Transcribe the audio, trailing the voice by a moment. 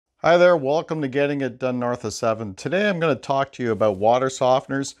Hi there, welcome to Getting It Done North of 7. Today I'm going to talk to you about water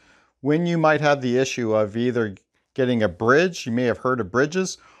softeners when you might have the issue of either getting a bridge, you may have heard of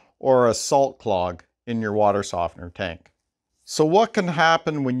bridges, or a salt clog in your water softener tank. So what can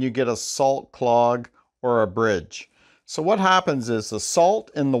happen when you get a salt clog or a bridge? So what happens is the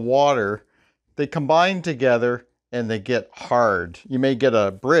salt and the water, they combine together and they get hard. You may get a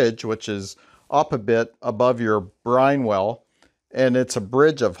bridge, which is up a bit above your brine well, and it's a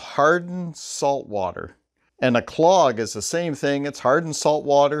bridge of hardened salt water. And a clog is the same thing. It's hardened salt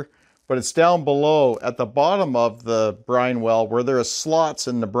water, but it's down below at the bottom of the brine well where there are slots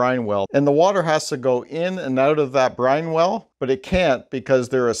in the brine well. And the water has to go in and out of that brine well, but it can't because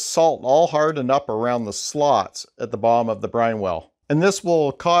there is salt all hardened up around the slots at the bottom of the brine well. And this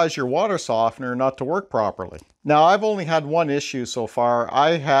will cause your water softener not to work properly. Now, I've only had one issue so far.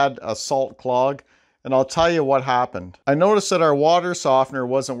 I had a salt clog, and I'll tell you what happened. I noticed that our water softener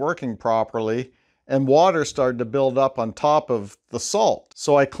wasn't working properly and water started to build up on top of the salt.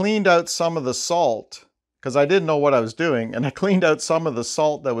 So I cleaned out some of the salt because I didn't know what I was doing, and I cleaned out some of the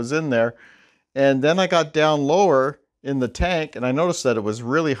salt that was in there, and then I got down lower in the tank and I noticed that it was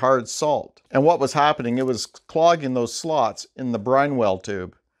really hard salt. And what was happening, it was clogging those slots in the brine well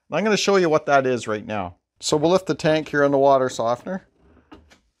tube. And I'm going to show you what that is right now. So we'll lift the tank here on the water softener.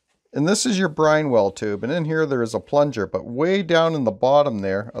 And this is your brine well tube, and in here there is a plunger, but way down in the bottom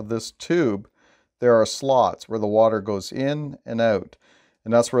there of this tube there are slots where the water goes in and out,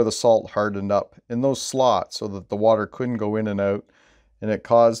 and that's where the salt hardened up in those slots so that the water couldn't go in and out, and it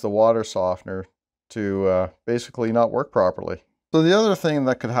caused the water softener to basically not work properly. So the other thing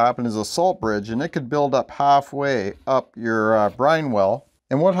that could happen is a salt bridge, and it could build up halfway up your brine well.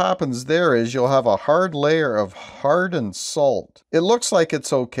 And what happens there is you'll have a hard layer of hardened salt. It looks like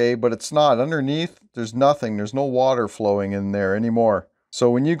it's okay, but it's not. Underneath, there's nothing. There's no water flowing in there anymore. So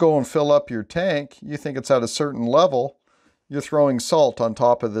when you go and fill up your tank, you think it's at a certain level, you're throwing salt on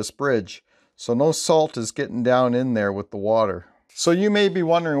top of this bridge. So no salt is getting down in there with the water. So you may be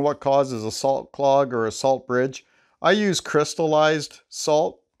wondering what causes a salt clog or a salt bridge. I use crystallized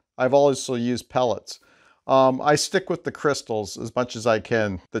salt. I've also used pellets. I stick with the crystals as much as I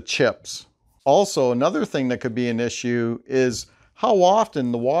can, the chips. Also, another thing that could be an issue is how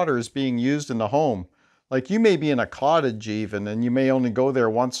often the water is being used in the home. Like, you may be in a cottage even, and you may only go there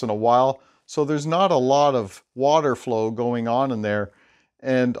once in a while, so there's not a lot of water flow going on in there.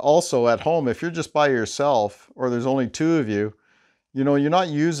 And also at home, if you're just by yourself, or there's only two of you, you know, you're not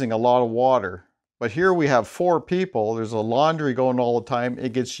using a lot of water. But here we have 4 people, there's a laundry going all the time,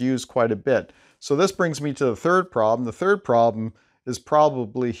 it gets used quite a bit. So this brings me to the third problem. The third problem is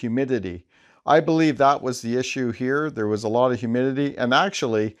probably humidity. I believe that was the issue here. There was a lot of humidity, and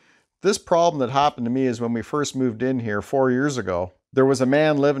actually this problem that happened to me is when we first moved in here 4 years ago. There was a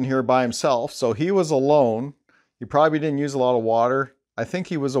man living here by himself, so he was alone. He probably didn't use a lot of water. I think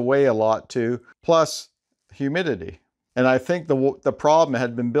he was away a lot too, plus humidity. And I think the problem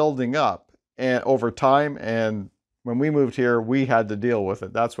had been building up and over time, and when we moved here, we had to deal with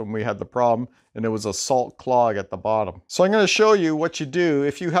it. That's when we had the problem, and it was a salt clog at the bottom. So I'm going to show you what you do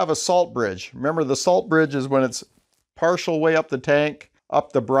if you have a salt bridge. Remember, the salt bridge is when it's partial way up the tank,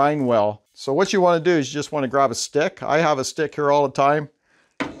 up the brine well. So what you want to do is you just want to grab a stick. I have a stick here all the time,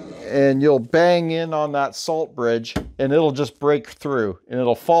 and you'll bang in on that salt bridge, and it'll just break through, and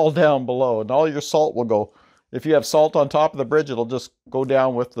it'll fall down below, and all your salt will go. If you have salt on top of the bridge, it'll just go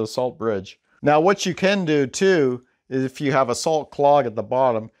down with the salt bridge. Now, what you can do too, if you have a salt clog at the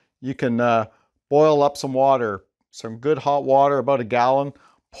bottom, you can boil up some water, some good hot water, about a gallon,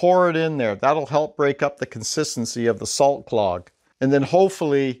 pour it in there. That'll help break up the consistency of the salt clog. And then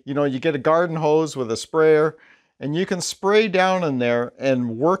hopefully, you know, you get a garden hose with a sprayer, and you can spray down in there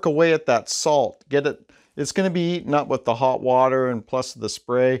and work away at that salt. It's going to be eaten up with the hot water and plus the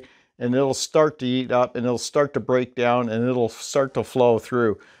spray, and it'll start to eat up, and it'll start to break down, and it'll start to flow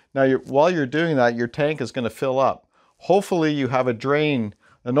through. Now, while you're doing that, your tank is going to fill up. Hopefully you have a drain,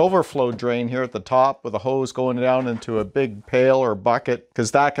 an overflow drain here at the top with a hose going down into a big pail or bucket,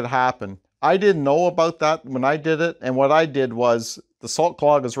 because that could happen. I didn't know about that when I did it, and what I did was the salt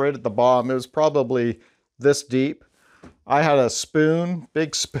clog was right at the bottom. It was probably this deep. I had a spoon,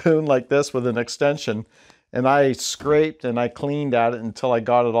 big spoon like this with an extension, and I scraped and I cleaned at it until I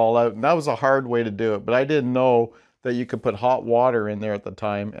got it all out. And that was a hard way to do it, but I didn't know that you could put hot water in there at the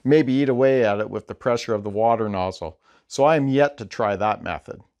time, maybe eat away at it with the pressure of the water nozzle. So I'm yet to try that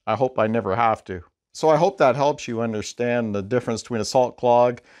method. I hope I never have to. So I hope that helps you understand the difference between a salt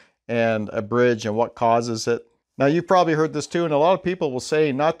clog and a bridge and what causes it. Now, you've probably heard this too, and a lot of people will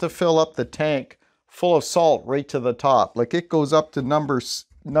say not to fill up the tank full of salt right to the top. Like, it goes up to number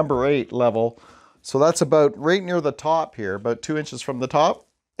number 8 level. So that's about right near the top here, about 2 inches from the top.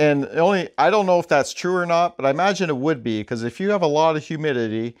 And I don't know if that's true or not, but I imagine it would be, because if you have a lot of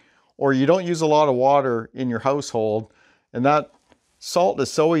humidity or you don't use a lot of water in your household, and that salt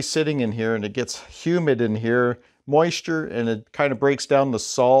is always sitting in here and it gets humid in here, moisture, and it kind of breaks down the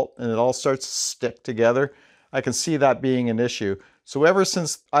salt and it all starts to stick together, I can see that being an issue. So ever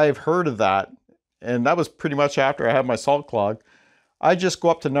since I've heard of that, and that was pretty much after I had my salt clog, I just go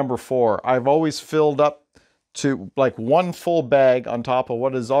up to number 4. I've always filled up to like 1 full bag on top of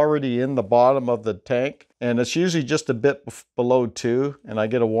what is already in the bottom of the tank. And it's usually just a bit below 2, and I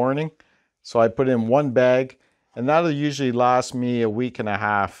get a warning. So I put in 1 bag, and that'll usually last me a week and a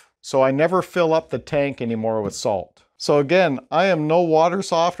half. So I never fill up the tank anymore with salt. So again, I am no water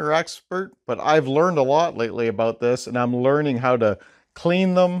softener expert, but I've learned a lot lately about this, and I'm learning how to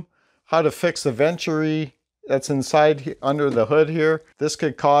clean them, how to fix the venturi that's inside under the hood here. This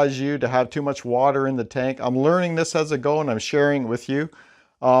could cause you to have too much water in the tank. I'm learning this as I go, and I'm sharing it with you.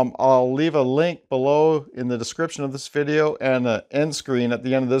 I'll leave a link below in the description of this video and an end screen at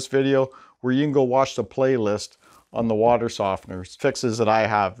the end of this video where you can go watch the playlist on the water softeners fixes that I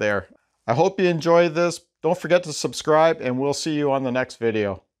have there. I hope you enjoyed this. Don't forget to subscribe, and we'll see you on the next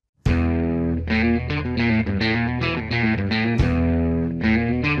video.